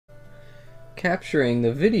capturing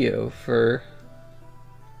the video for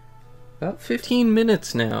about 15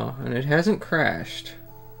 minutes now, and it hasn't crashed.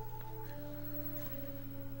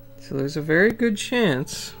 So there's a very good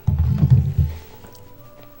chance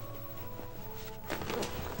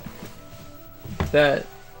that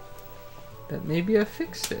maybe I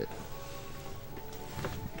fixed it.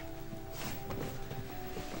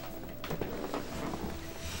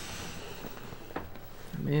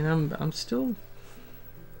 I mean, I'm still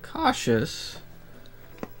cautious,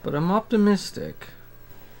 but I'm optimistic.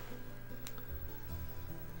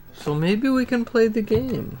 So maybe we can play the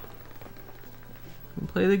game. Can we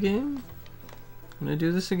play the game? I'm gonna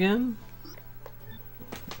do this again.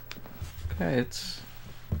 Okay, it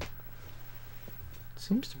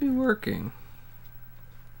seems to be working.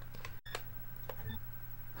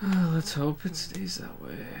 Let's hope it stays that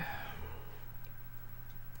way.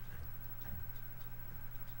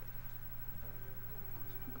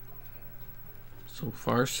 So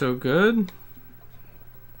far, so good.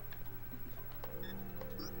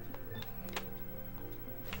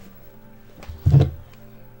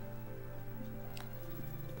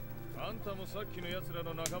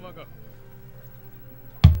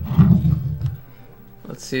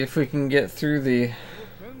 Let's see if we can get through this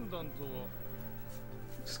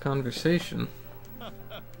conversation.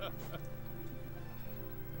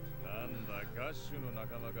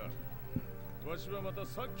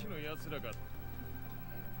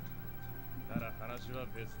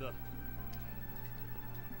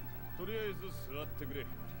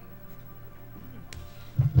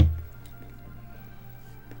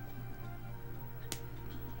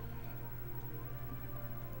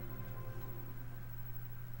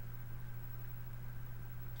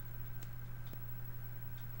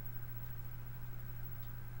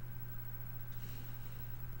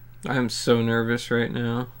 I am so nervous right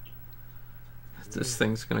now that this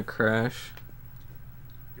thing's gonna crash.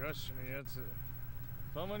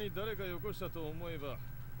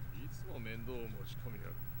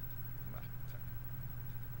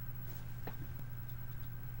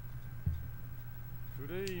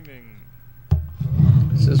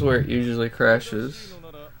 This is where it usually crashes.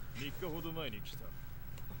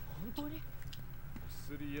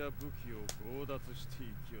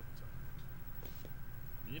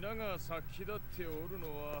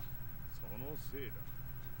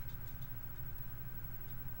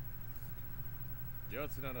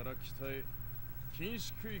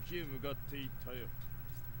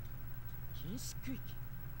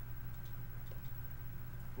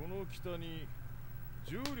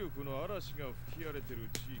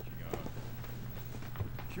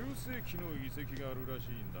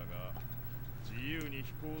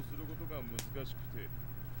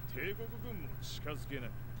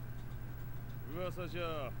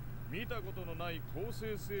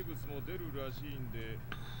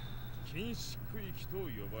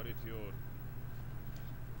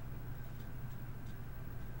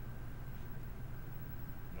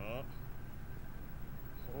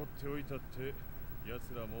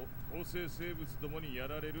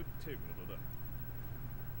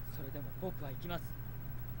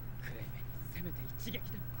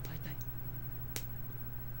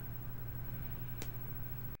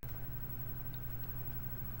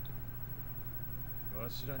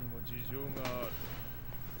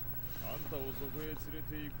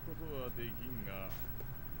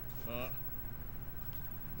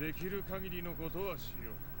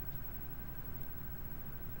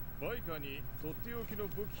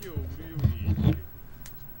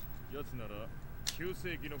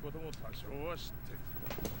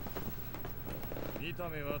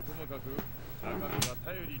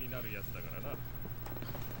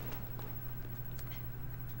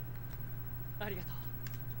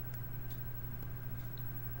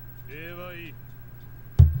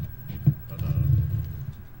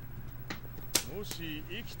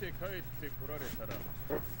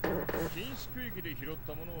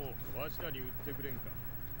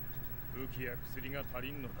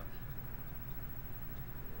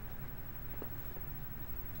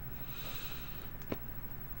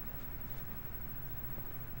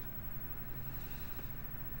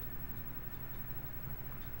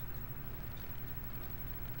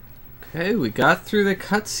 Okay, we got through the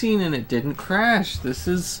cutscene and it didn't crash. This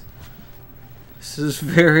is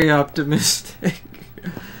very optimistic.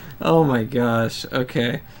 Oh my gosh.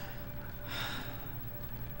 Okay.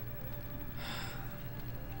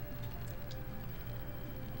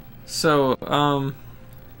 So,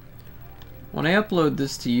 when I upload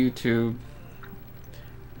this to YouTube,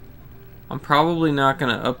 I'm probably not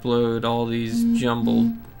gonna upload all these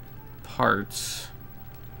jumbled parts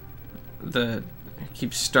that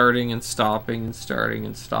keep starting and stopping and starting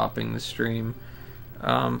and stopping the stream.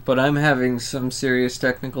 But I'm having some serious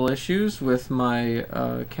technical issues with my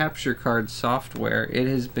capture card software. It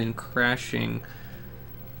has been crashing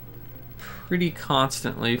pretty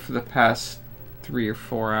constantly for the past 3 or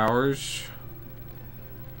 4 hours.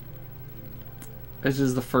 This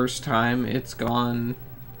is the first time it's gone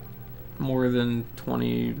more than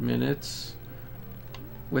 20 minutes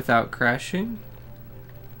without crashing.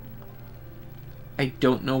 I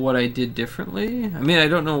don't know what I did differently. I mean, I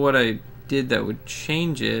don't know what I did that would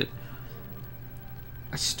change it.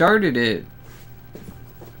 I started it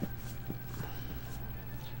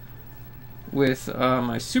with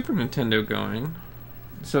my Super Nintendo going,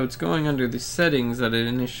 so it's going under the settings that it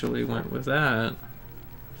initially went with that.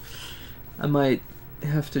 I might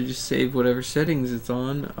have to just save whatever settings it's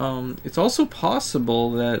on. It's also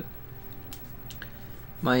possible that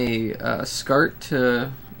my SCART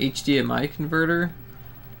to HDMI converter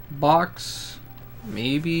box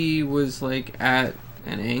maybe was like at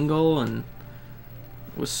an angle and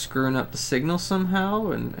was screwing up the signal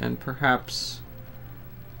somehow, and perhaps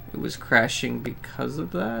it was crashing because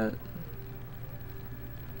of that.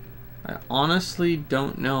 I honestly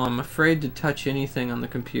don't know. I'm afraid to touch anything on the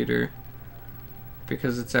computer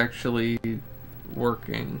because it's actually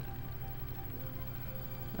working,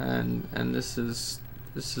 and this is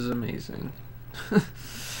amazing.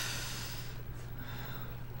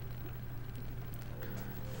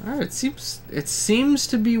 Alright, it seems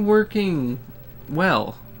to be working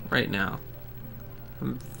well right now.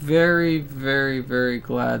 I'm very, very, very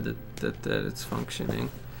glad that it's functioning.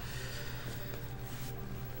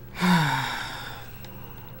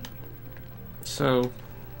 So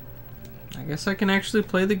I guess I can actually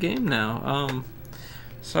play the game now.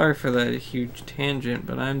 Sorry for that huge tangent,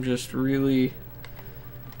 but I'm just really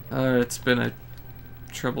it's been a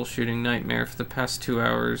troubleshooting nightmare for the past 2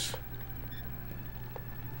 hours.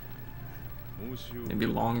 Maybe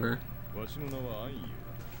longer.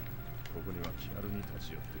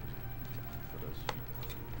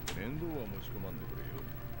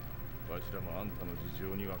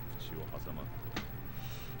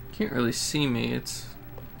 Can't really see me.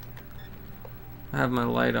 I have my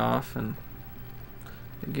light off and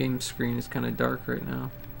the game screen is kind of dark right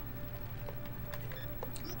now.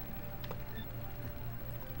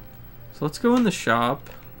 So let's go in the shop.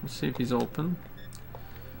 Let's see if he's open.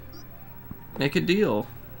 Make a deal.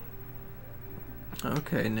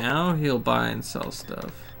 Okay, now he'll buy and sell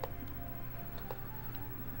stuff.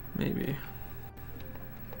 Maybe.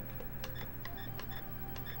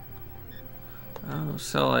 Oh,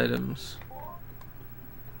 sell items.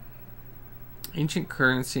 Ancient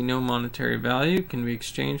currency, no monetary value, can be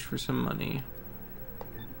exchanged for some money.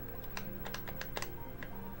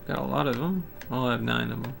 Got a lot of them. I'll have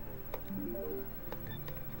 9 of them.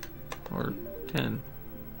 Or 10.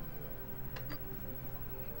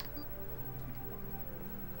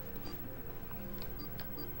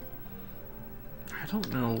 I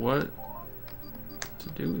don't know what to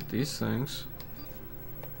do with these things.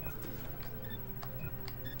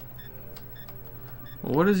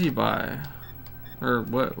 Well, what does he buy? Or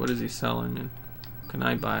what is he selling? And can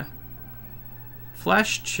I buy?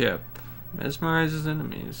 Flash chip. Mesmerizes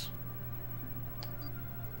enemies.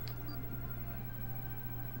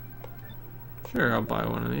 Sure, I'll buy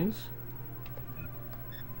one of these.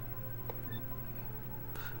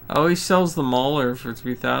 Oh, he sells the Mauler for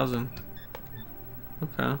 3,000.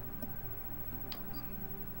 Okay.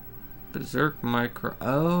 Berserk Micro.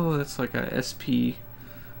 Oh, that's like a SP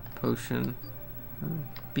potion.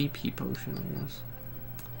 BP potion, I guess.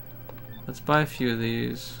 Let's buy a few of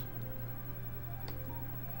these.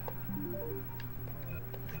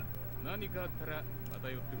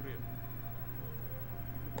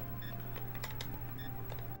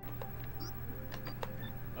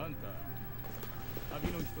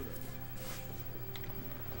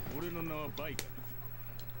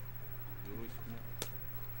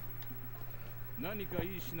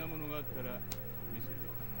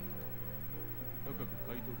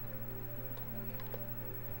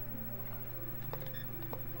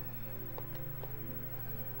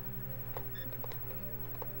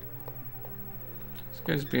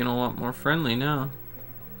 This guy's being a lot more friendly now.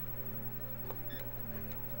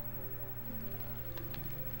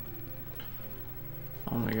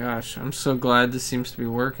 Oh my gosh, I'm so glad this seems to be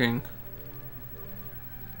working.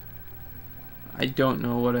 I don't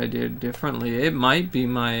know what I did differently. It might be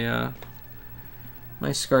my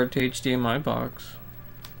my SCART to HDMI box.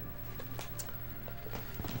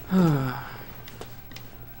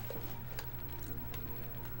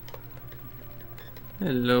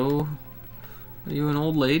 Hello. Are you an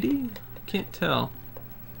old lady? Can't tell.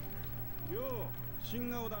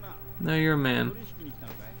 No, you're a man.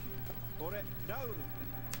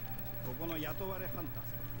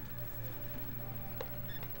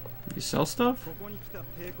 You sell stuff?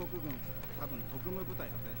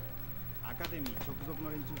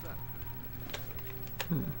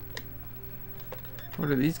 What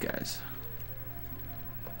are these guys?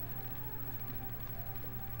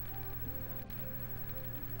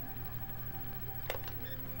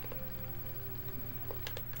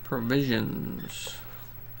 Provisions.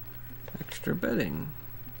 Extra bedding.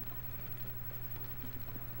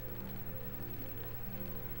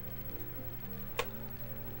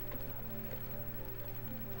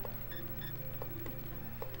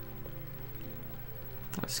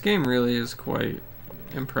 This game really is quite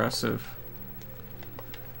impressive.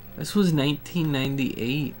 This was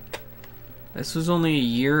 1998. This was only a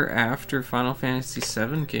year after Final Fantasy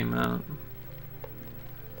VII came out.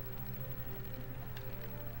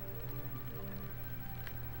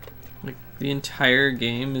 Like, the entire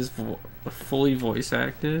game is fully voice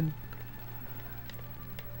acted.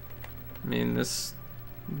 I mean,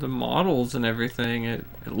 the models and everything, it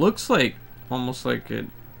looks like almost like a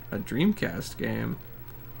Dreamcast game.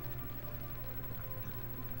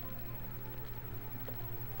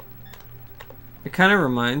 It kind of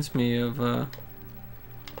reminds me of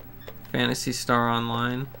Phantasy Star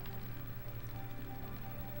Online.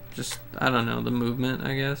 Just, I don't know, the movement,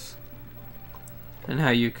 I guess. And how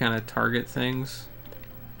you kind of target things.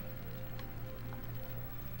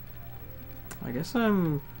 I guess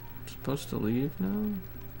I'm supposed to leave now?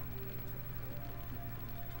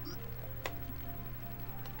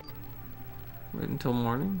 Wait until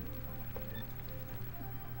morning?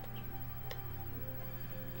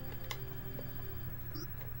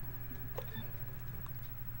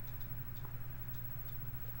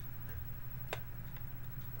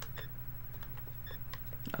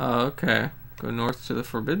 Oh, okay. Go north to the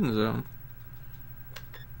Forbidden Zone.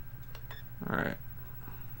 Alright.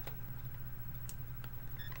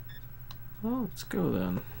 Well, let's go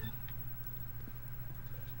then.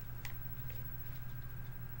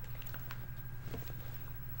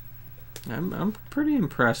 I'm pretty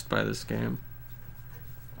impressed by this game.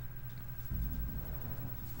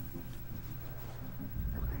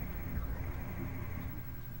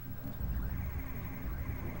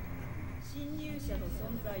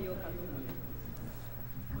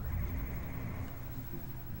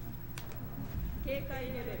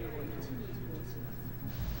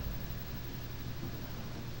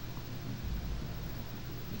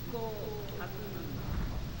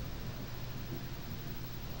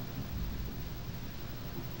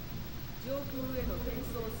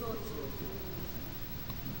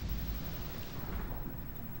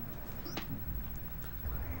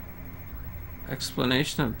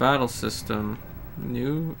 Explanation of battle system.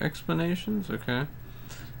 New explanations? Okay.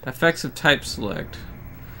 Effects of type select.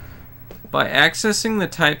 By accessing the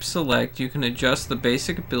type select, you can adjust the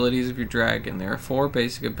basic abilities of your dragon. There are 4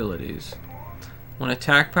 basic abilities. When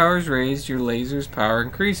attack power is raised, your laser's power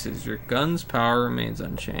increases. Your gun's power remains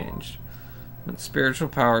unchanged. When spiritual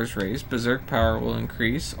power is raised, berserk power will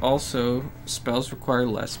increase. Also, spells require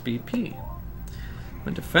less BP.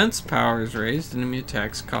 When defense power is raised, enemy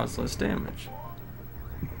attacks cause less damage.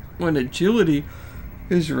 When agility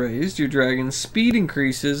is raised, your dragon's speed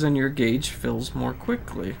increases and your gauge fills more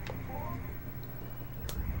quickly.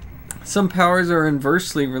 Some powers are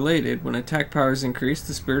inversely related. When attack power is increased,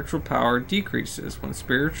 the spiritual power decreases. When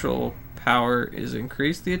spiritual power is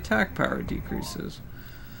increased, the attack power decreases.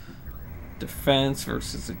 Defense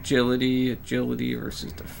versus agility, agility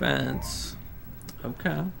versus defense.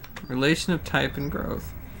 Okay. Relation of type and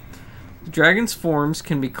growth. The dragon's forms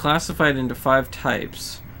can be classified into 5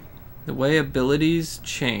 types. The way abilities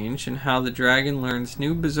change and how the dragon learns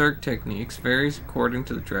new berserk techniques varies according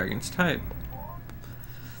to the dragon's type.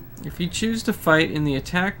 If you choose to fight in the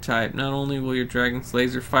attack type, not only will your dragon's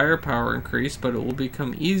laser firepower increase, but it will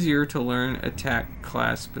become easier to learn attack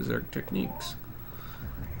class berserk techniques.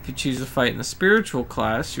 If you choose to fight in the spiritual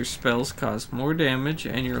class, your spells cause more damage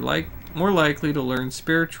and you're more likely to learn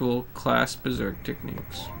spiritual class berserk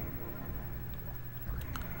techniques.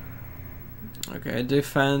 Okay,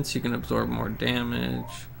 defense, you can absorb more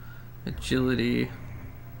damage. Agility.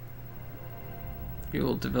 You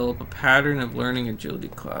will develop a pattern of learning agility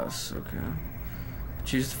class. Okay. If you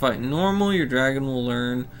choose to fight normal, your dragon will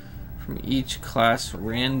learn from each class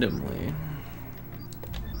randomly.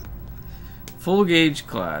 Full gauge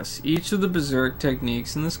class. Each of the berserk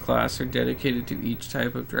techniques in this class are dedicated to each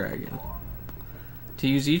type of dragon. To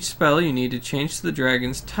use each spell, you need to change to the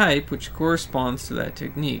dragon's type, which corresponds to that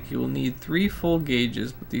technique. You will need 3 full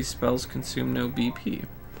gauges, but these spells consume no BP.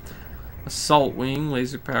 Assault Wing,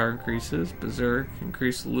 laser power increases. Berserk,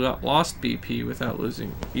 increase lost BP without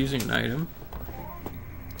using an item.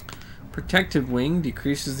 Protective Wing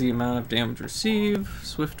decreases the amount of damage received.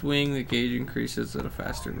 Swift Wing, the gauge increases at a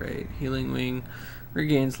faster rate. Healing Wing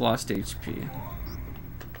regains lost HP.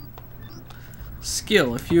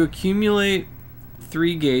 Skill, if you accumulate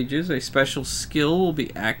 3 gauges, a special skill will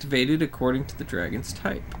be activated according to the dragon's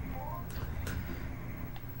type.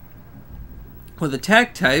 With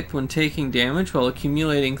attack type, when taking damage while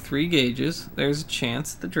accumulating 3 gauges, there's a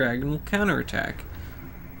chance that the dragon will counterattack.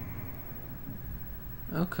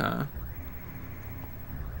 Okay.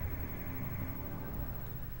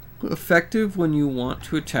 Effective when you want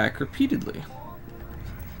to attack repeatedly.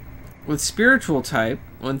 With spiritual type,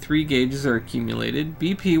 when 3 gauges are accumulated,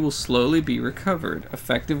 BP will slowly be recovered,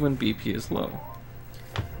 effective when BP is low.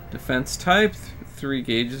 Defense type, 3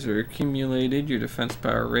 gauges are accumulated, your defense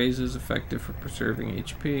power raises, effective for preserving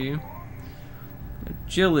HP.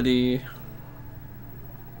 Agility.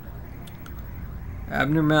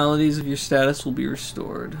 Abnormalities of your status will be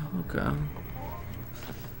restored. Okay.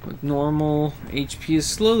 With normal, HP is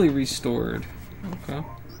slowly restored. Okay.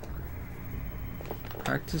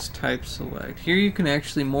 Practice type select. Here you can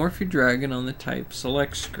actually morph your dragon on the type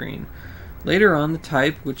select screen. Later on, the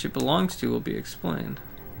type which it belongs to will be explained.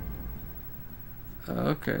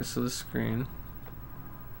 Okay, so the screen.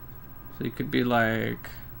 So you could be like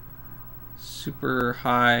super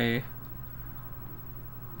high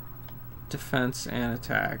defense and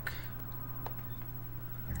attack.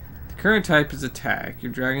 The current type is attack.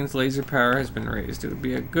 Your dragon's laser power has been raised. It would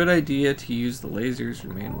be a good idea to use the laser as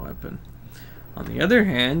your main weapon. On the other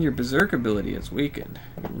hand, your berserk ability is weakened.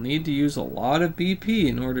 You will need to use a lot of BP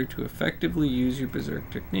in order to effectively use your berserk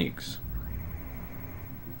techniques.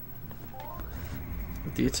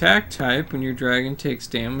 With the attack type, when your dragon takes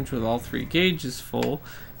damage with all 3 gauges full,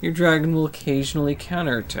 your dragon will occasionally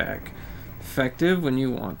counterattack. Effective when you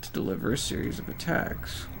want to deliver a series of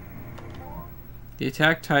attacks. The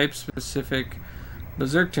attack type specific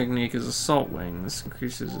berserk technique is Assault Wing. This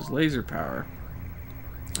increases his laser power.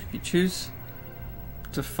 If you choose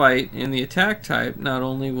to fight in the attack type, not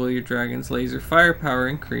only will your dragon's laser firepower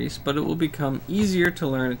increase, but it will become easier to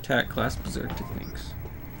learn attack class berserk techniques.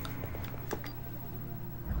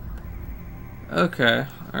 Okay,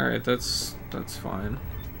 alright, that's fine.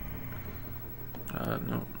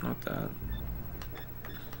 No, not that.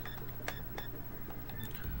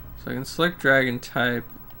 So I can select dragon type.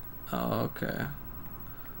 Oh, okay.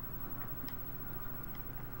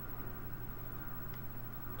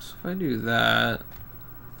 So if I do that,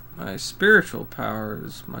 my spiritual power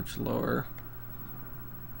is much lower.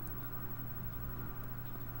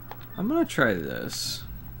 I'm gonna try this.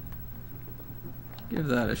 Give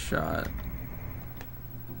that a shot.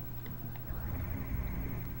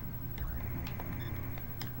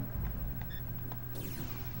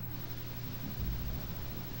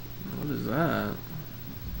 What is that?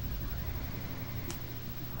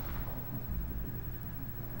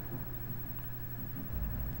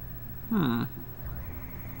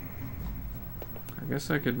 I guess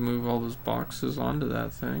I could move all those boxes onto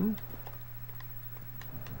that thing.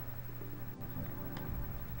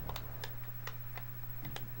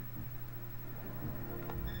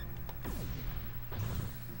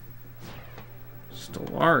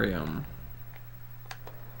 Stellarium.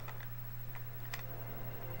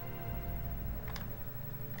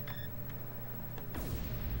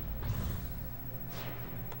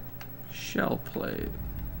 Shell plate.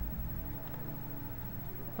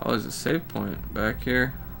 Oh, there's a save point back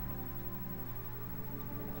here.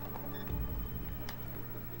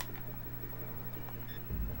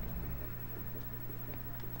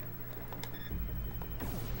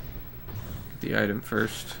 Get the item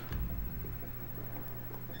first.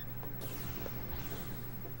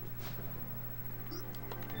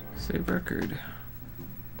 Save record.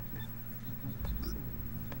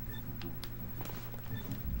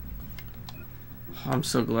 I'm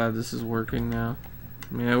so glad this is working now.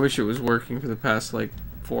 I mean, I wish it was working for the past like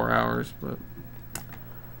 4 hours, but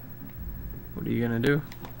what are you gonna do?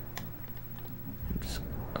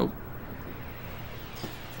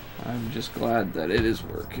 I'm just glad that it is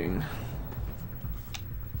working.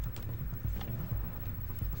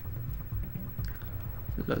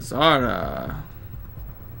 Lazara.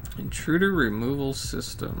 Intruder removal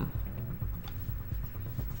system.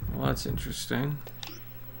 Well, that's interesting.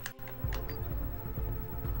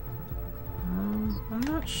 I'm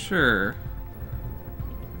not sure.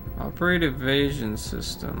 Operate evasion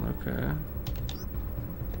system, okay.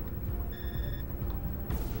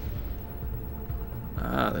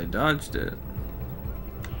 Ah, they dodged it.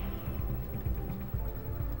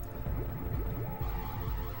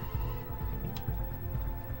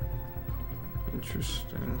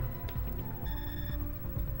 Interesting.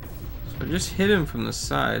 So I just hit him from the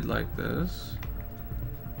side like this.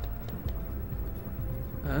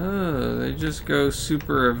 Oh, they just go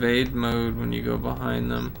super evade mode when you go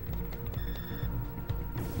behind them.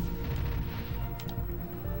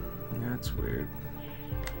 That's weird.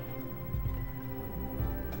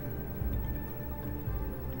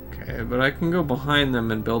 Okay, but I can go behind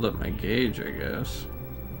them and build up my gauge, I guess.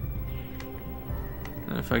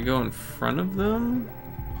 And if I go in front of them...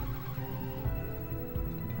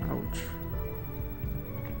 Ouch.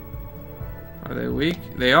 Are they weak?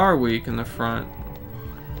 They are weak in the front.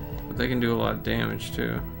 But they can do a lot of damage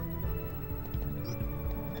too.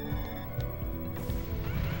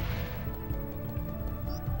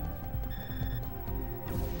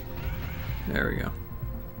 There we go.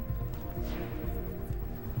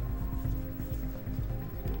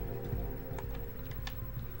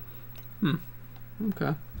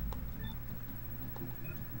 Okay.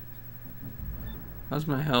 How's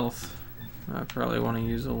my health? I probably want to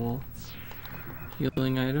use a little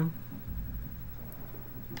healing item.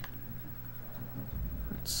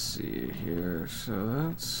 Let's see here. So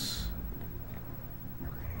that's...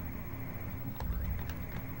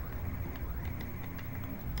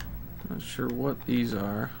 Not sure what these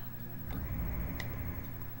are.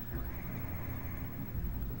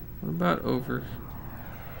 What about over...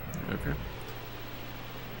 Okay.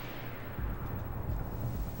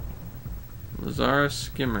 Lazara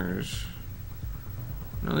skimmers.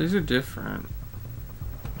 No, these are different.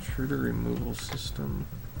 Intruder removal system.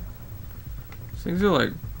 These things are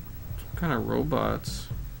like kind of robots.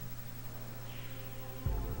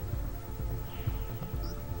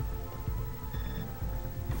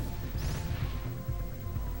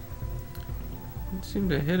 Didn't seem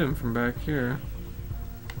to hit him from back here.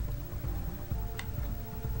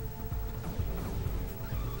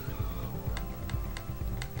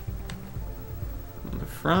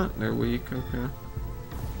 Front, they're weak, okay.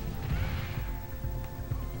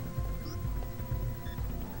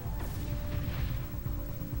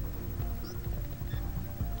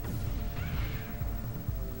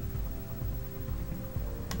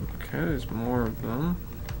 Okay, there's more of them.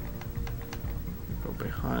 Go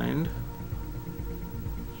behind.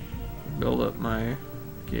 Build up my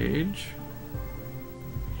gauge.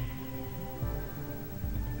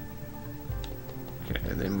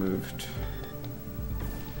 Okay, they moved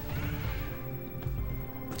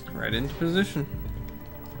right into position.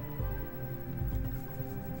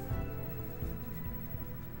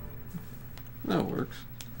 That works.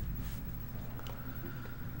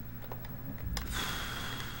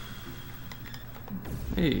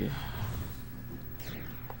 Hey.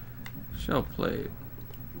 Shell plate.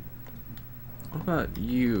 What about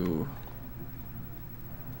you?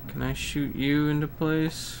 Can I shoot you into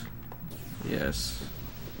place? Yes.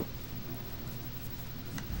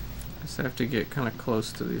 I have to get kind of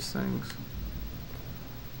close to these things.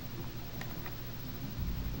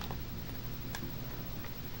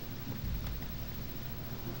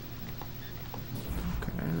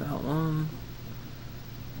 Okay, that one.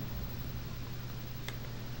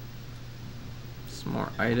 Some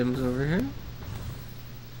more items over here.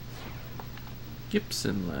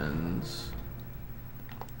 Gibson lens.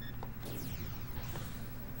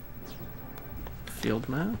 Field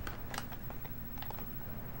map.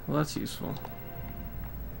 Well, that's useful.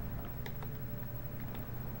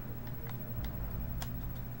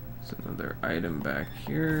 There's another item back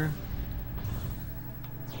here.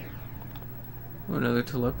 Oh, another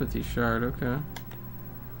telepathy shard, okay.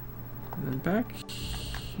 And then back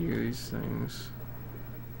here, these things.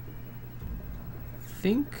 I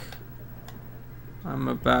think I'm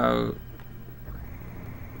about...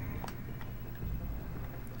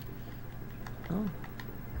 Oh.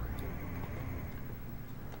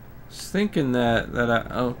 Thinking that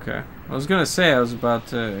okay. I was gonna say I was about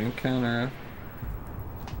to encounter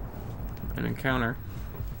an encounter,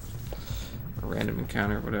 a random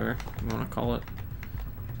encounter, whatever you want to call it.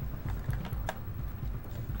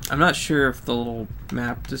 I'm not sure if the little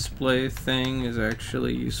map display thing is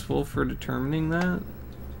actually useful for determining that.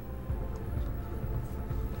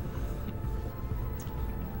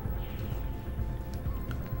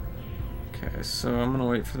 Okay, so I'm gonna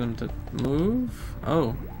wait for them to move.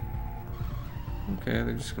 Oh. Okay,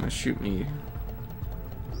 they're just gonna shoot me.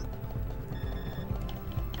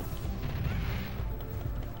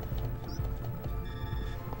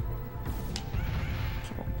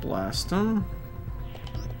 So I'll blast them.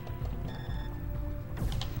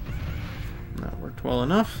 That worked well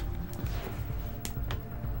enough.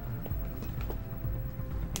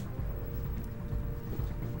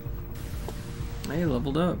 Hey,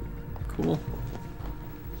 leveled up. Cool.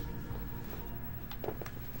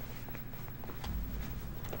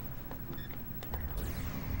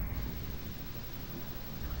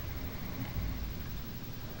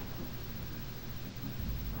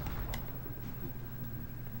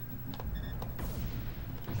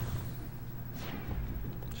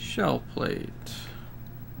 Shell plate.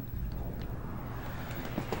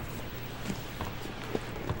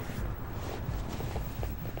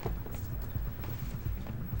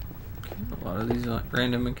 Okay, a lot of these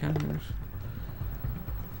random encounters.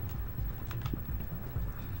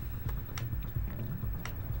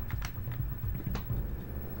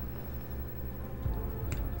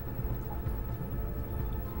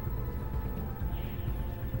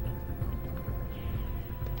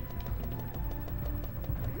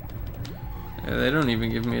 Yeah, they don't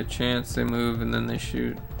even give me a chance. They move and then they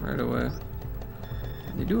shoot right away.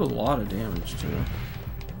 They do a lot of damage too.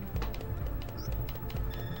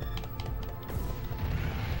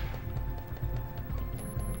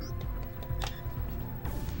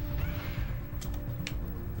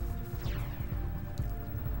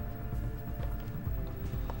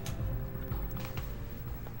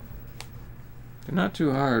 They're not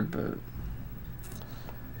too hard, but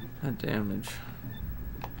that damage.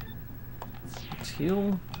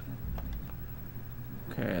 Heal.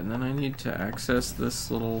 Okay, and then I need to access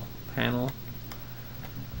this little panel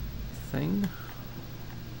thing.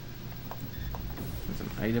 There's an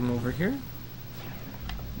item over here.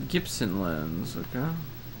 Gibson lens, okay.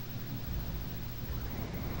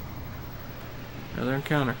 Another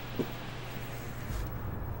encounter.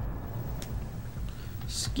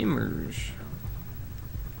 Skimmers.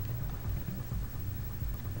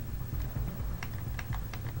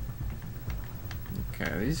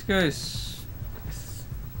 Okay, these guys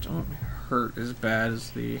don't hurt as bad as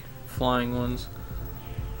the flying ones.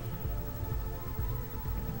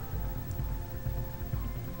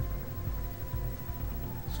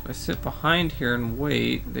 So if I sit behind here and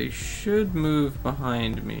wait, they should move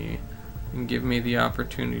behind me and give me the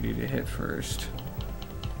opportunity to hit first.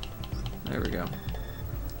 There we go.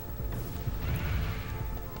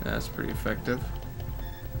 That's pretty effective.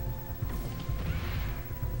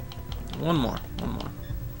 One more.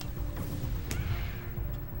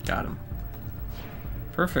 Got him.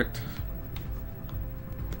 Perfect.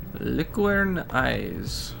 Liquern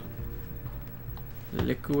eyes.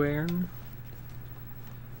 Liquern.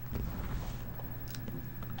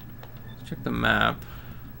 Let's check the map.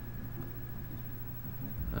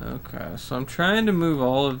 Okay, so I'm trying to move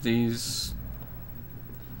all of these.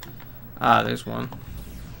 Ah, there's one.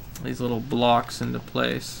 These little blocks into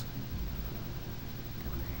place.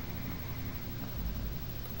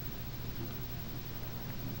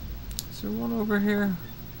 Is there one over here?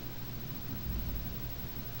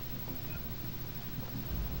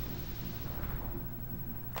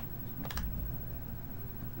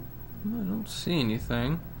 I don't see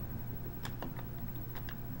anything.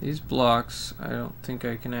 These blocks, I don't think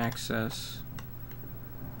I can access.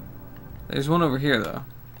 There's one over here, though.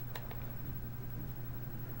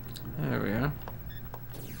 There we are.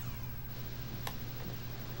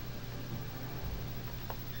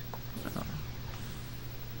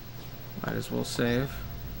 Might as well save.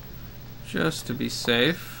 Just to be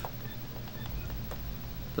safe.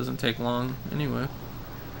 Doesn't take long anyway.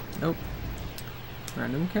 Nope.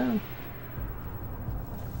 Random count.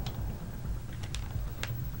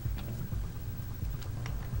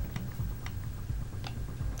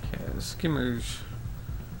 Okay, the skimmers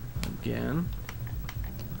again.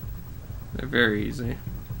 They're very easy.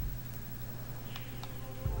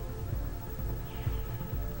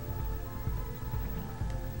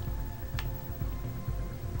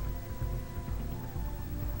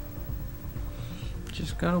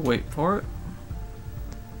 Just gotta wait for it.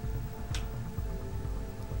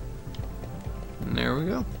 And there we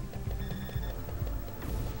go.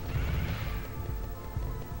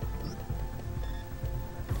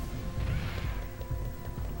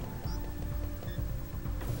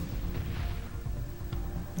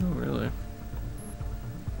 Oh, really?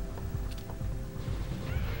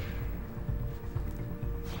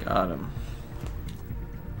 Got him.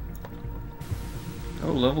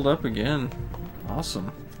 Oh, leveled up again.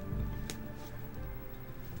 Awesome.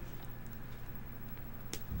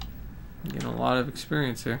 Getting a lot of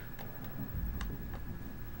experience here.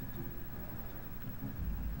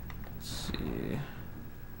 Let's see.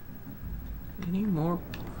 Any more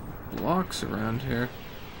blocks around here?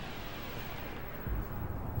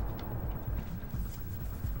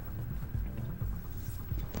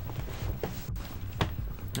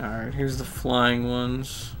 Alright, here's the flying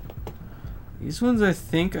ones. These ones I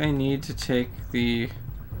think I need to take the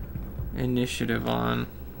initiative on.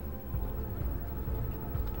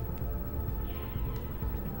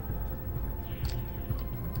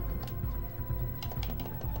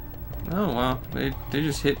 Oh wow, they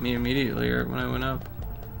just hit me immediately right when I went up.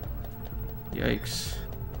 Yikes.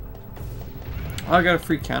 Oh, I got a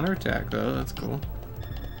free counterattack though, that's cool.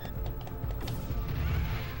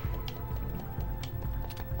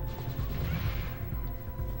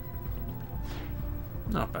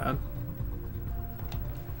 Not bad.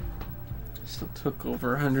 Still took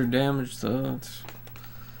over 100 damage though. It's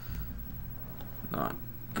not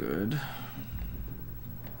good.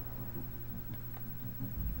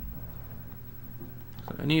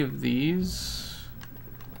 So any of these?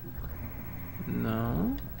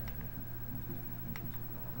 No.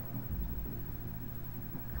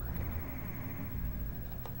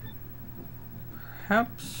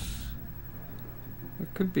 Perhaps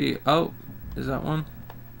it could be. Oh, is that one?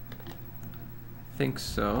 I think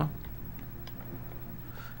so.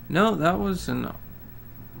 No, that was an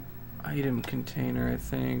item container, I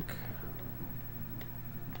think.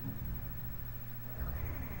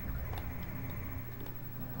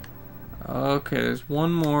 Okay, there's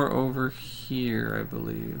one more over here, I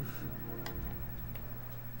believe.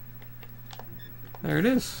 There it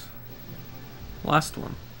is. Last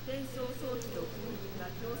one.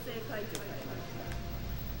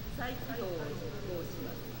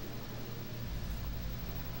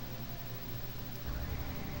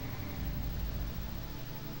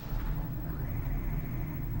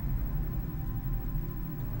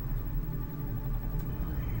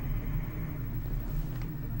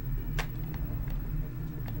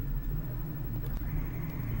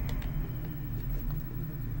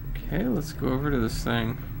 Okay, let's go over to this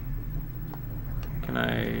thing. Can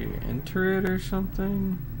I enter it or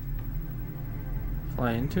something?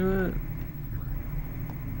 Fly into it?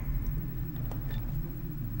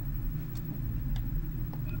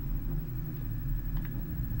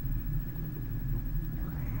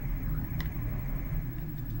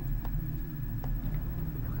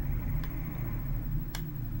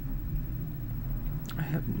 I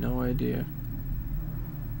have no idea.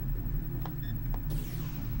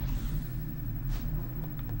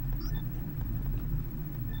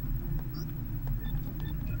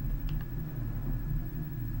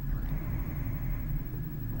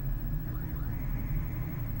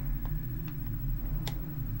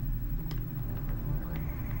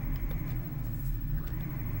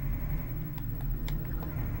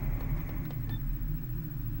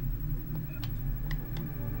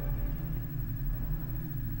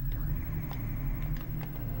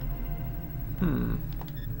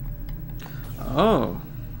 Oh,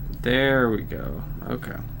 there we go.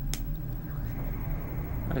 Okay.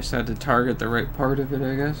 I just had to target the right part of it,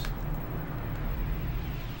 I guess.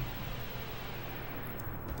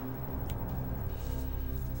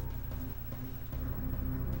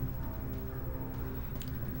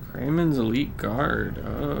 Crayman's Elite Guard.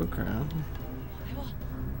 Oh, okay.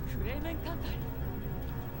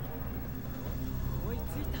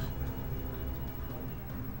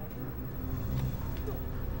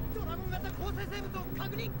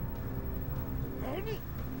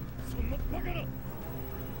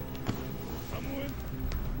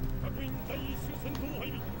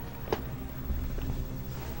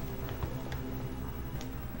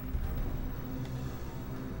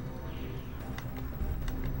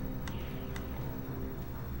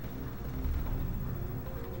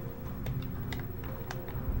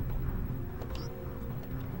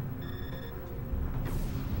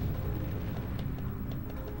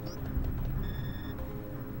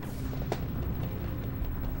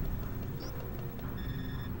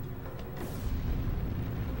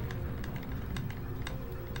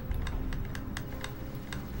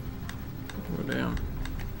 Oh, damn.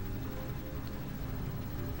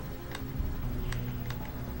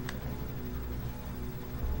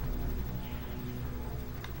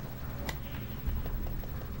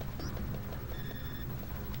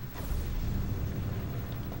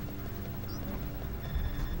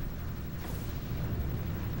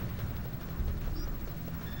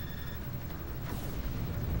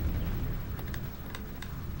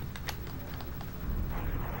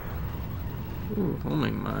 Ooh,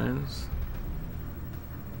 homing mines.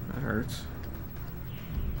 That hurts.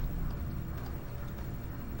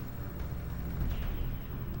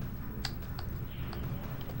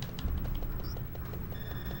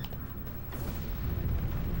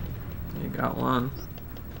 You got one.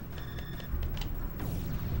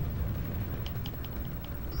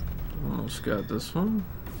 Almost got this one.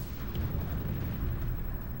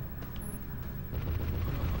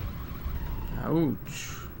 Ouch.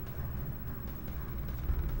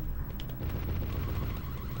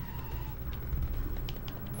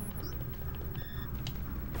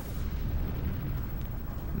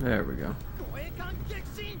 There we go.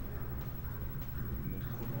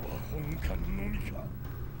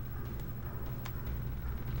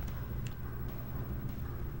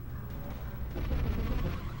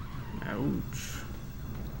 Ouch.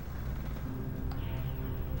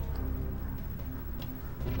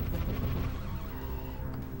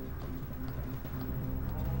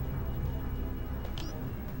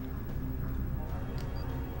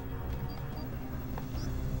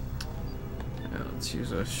 Let's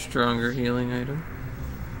use a stronger healing item.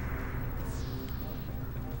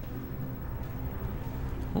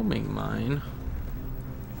 Homing mine.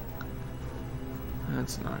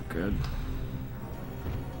 That's not good.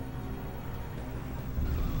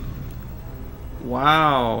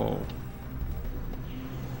 Wow.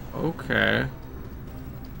 Okay.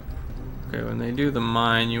 Okay, when they do the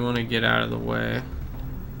mine, you want to get out of the way.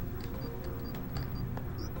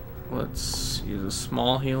 Let's use a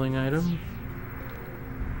small healing item.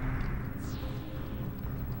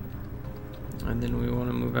 And then we want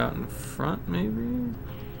to move out in front, maybe?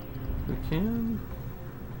 If we can.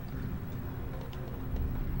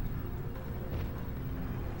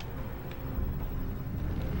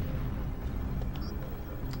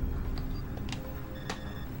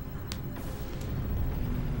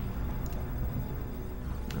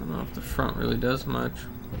 I don't know if the front really does much.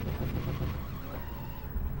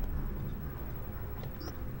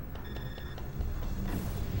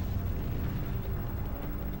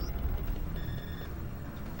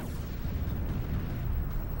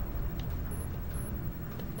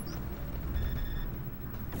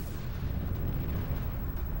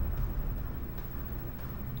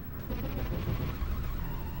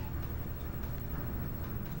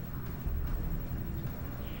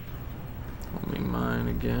 Mine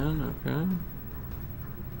again, okay.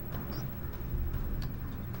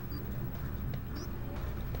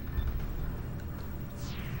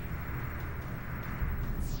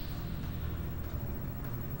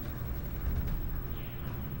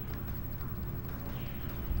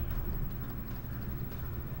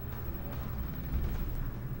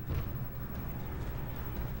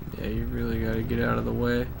 Yeah, you really gotta get out of the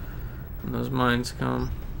way when those mines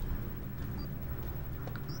come.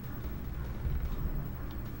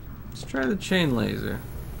 Let's try the chain laser.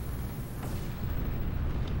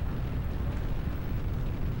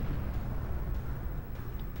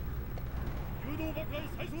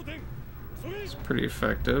 It's pretty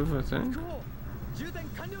effective, I think.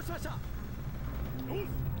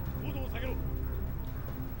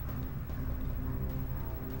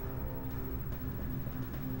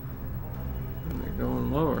 And they're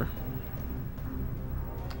going lower.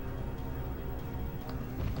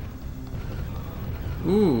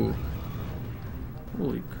 Ooh.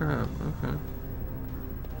 Holy crap, okay.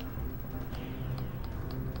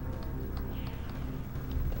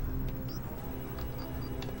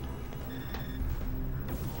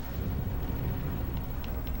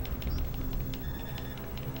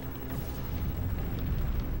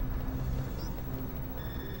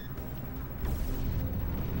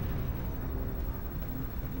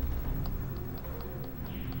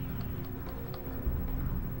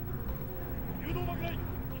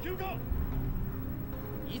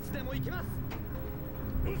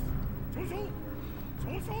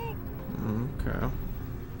 Okay.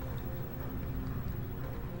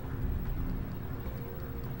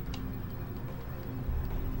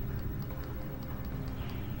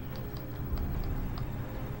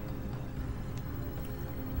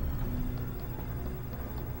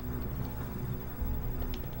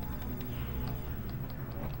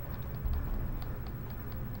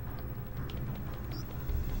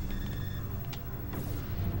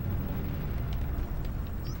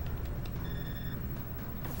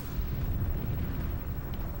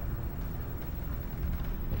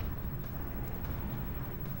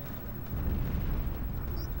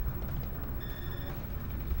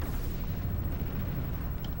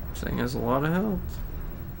 This thing has a lot of health.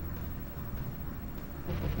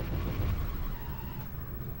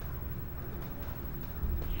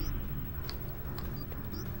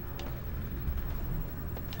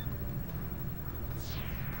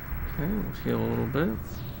 Okay, let's heal a little bit.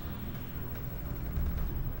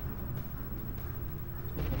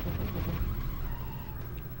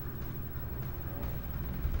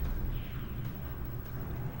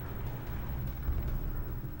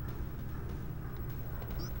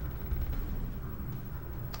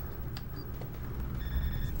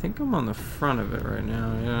 I think I'm on the front of it right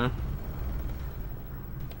now, yeah.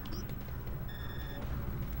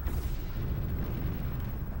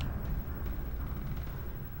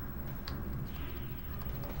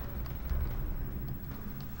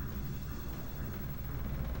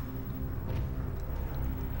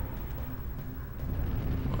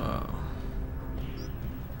 Wow.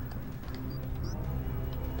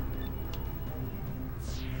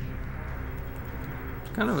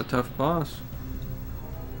 It's kind of a tough boss.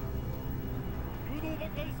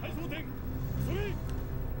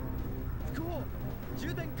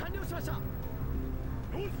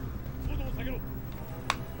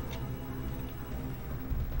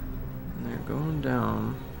 And they're going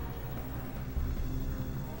down.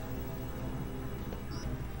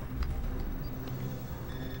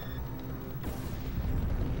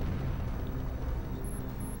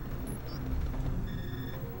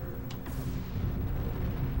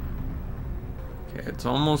 it's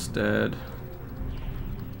almost dead.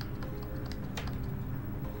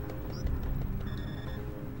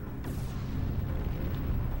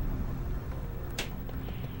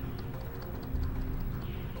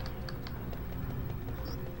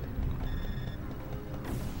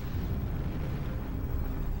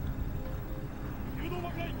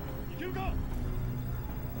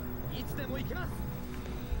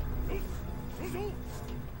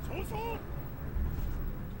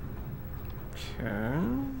 Okay.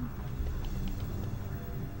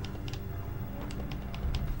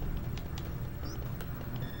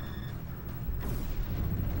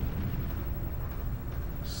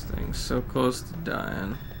 This thing's so close to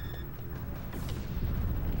dying.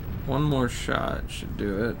 One more shot should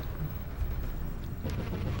do it.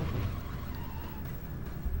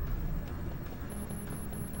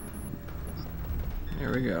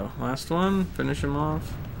 Here we go. Last one. Finish him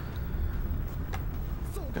off.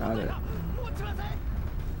 Got it.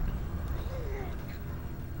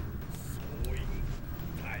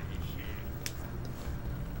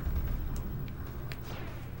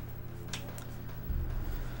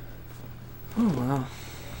 Oh wow.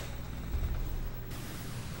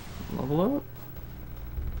 Level up.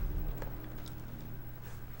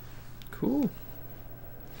 Cool.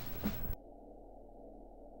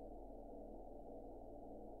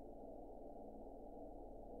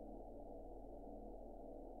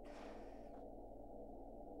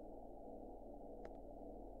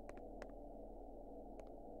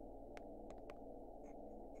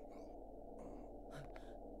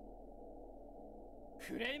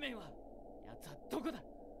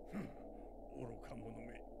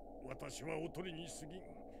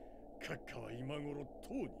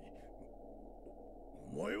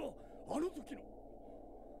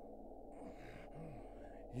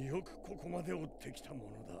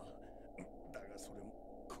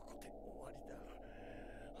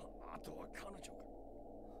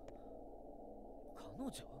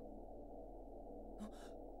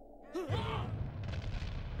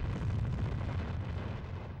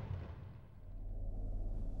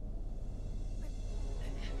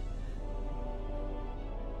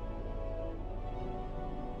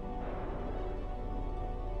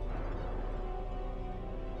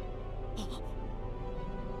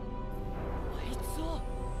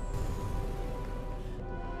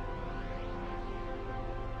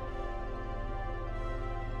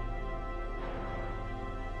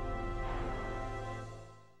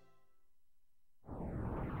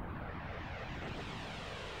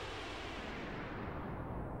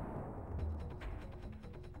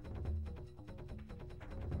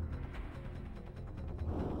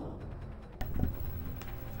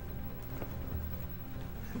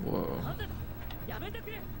 Whoa. やめてく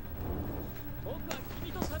れ。僕は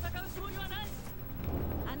君と戦うつもりはない。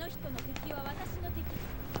あの人の敵は私の敵。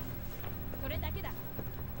それだけだ。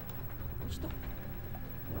人。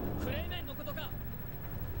クレイメンのことか。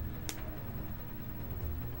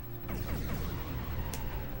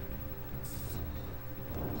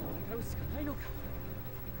戦うしかないのか。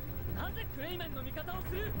なぜクレイメンの味方を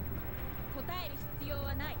する？答える必要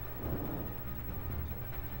はない。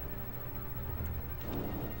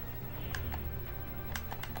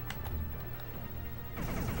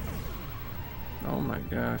 Oh my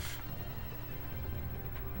gosh.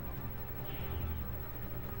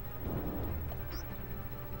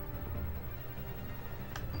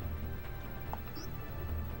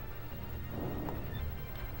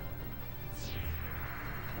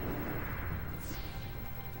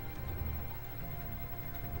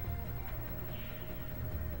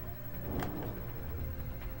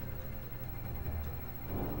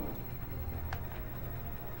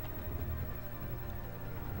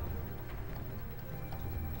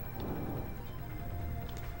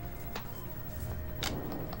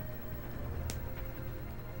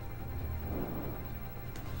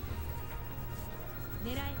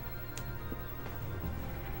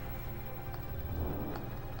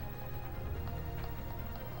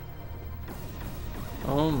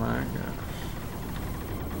 Oh my gosh.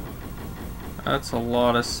 That's a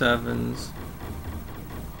lot of sevens.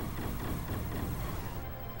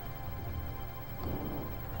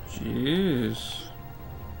 Jeez.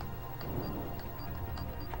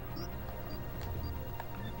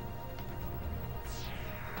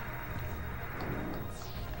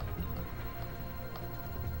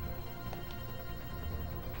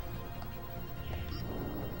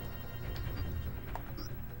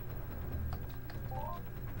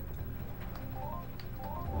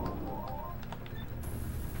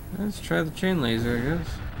 Let's try the chain laser, I guess.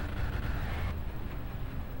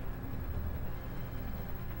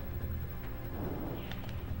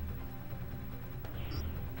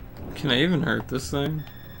 Can I even hurt this thing?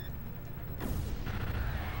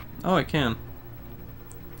 Oh, I can.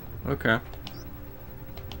 Okay.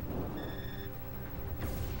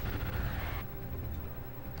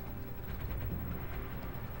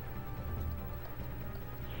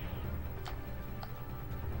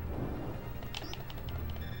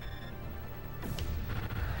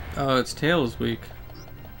 Oh, its tail is weak.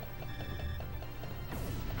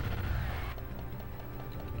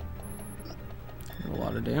 A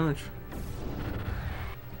lot of damage.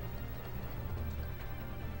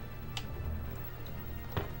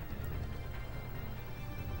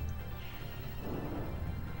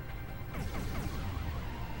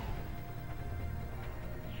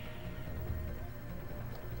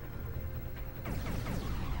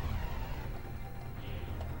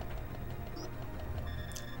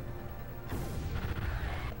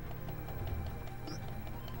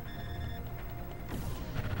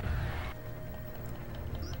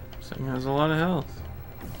 This thing has a lot of health.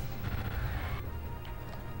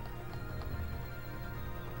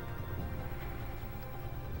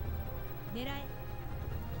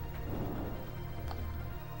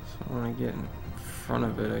 So I want to get in front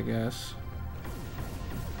of it, I guess.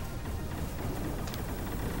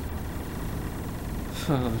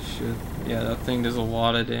 Oh shit. Yeah, that thing does a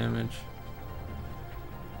lot of damage.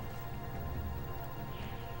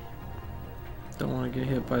 Don't want to get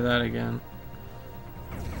hit by that again.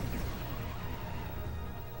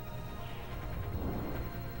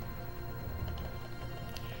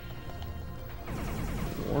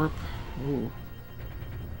 Warp. Ooh.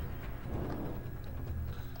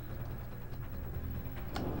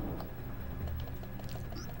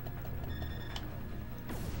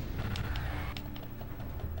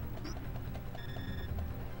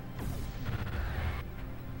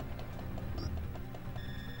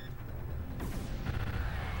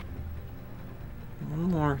 One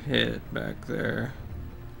more hit back there.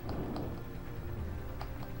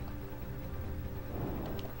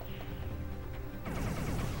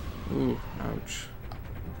 Ooh, ouch.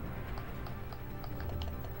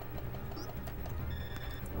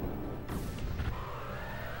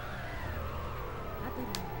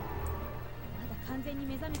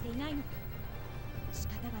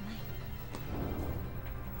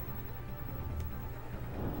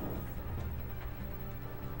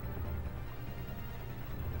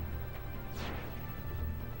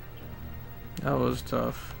 That was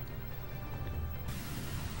tough.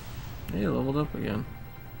 Hey, leveled up again.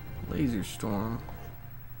 Laser Storm.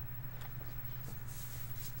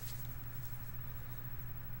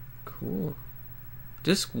 Cool.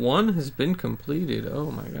 Disc 1 has been completed.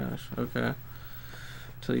 Oh my gosh. Okay.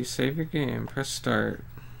 Until you save your game, press start.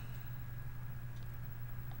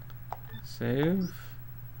 Save.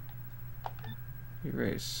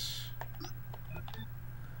 Erase.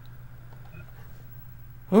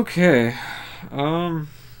 Okay.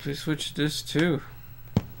 Please switch this too.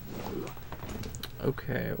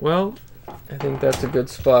 Okay, well, I think that's a good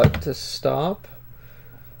spot to stop.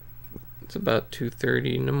 It's about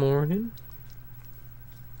 2:30 in the morning.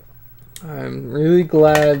 I'm really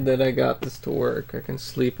glad that I got this to work. I can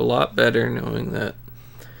sleep a lot better knowing that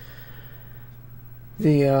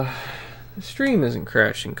the stream isn't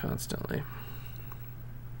crashing constantly.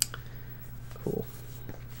 Cool.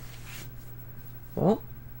 Well,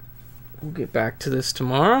 we'll get back to this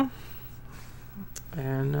tomorrow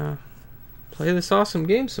and play this awesome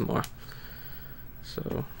game some more.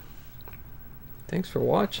 So, thanks for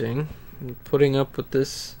watching and putting up with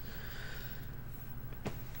this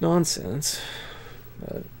nonsense.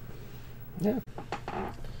 But, yeah.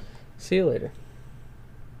 See you later.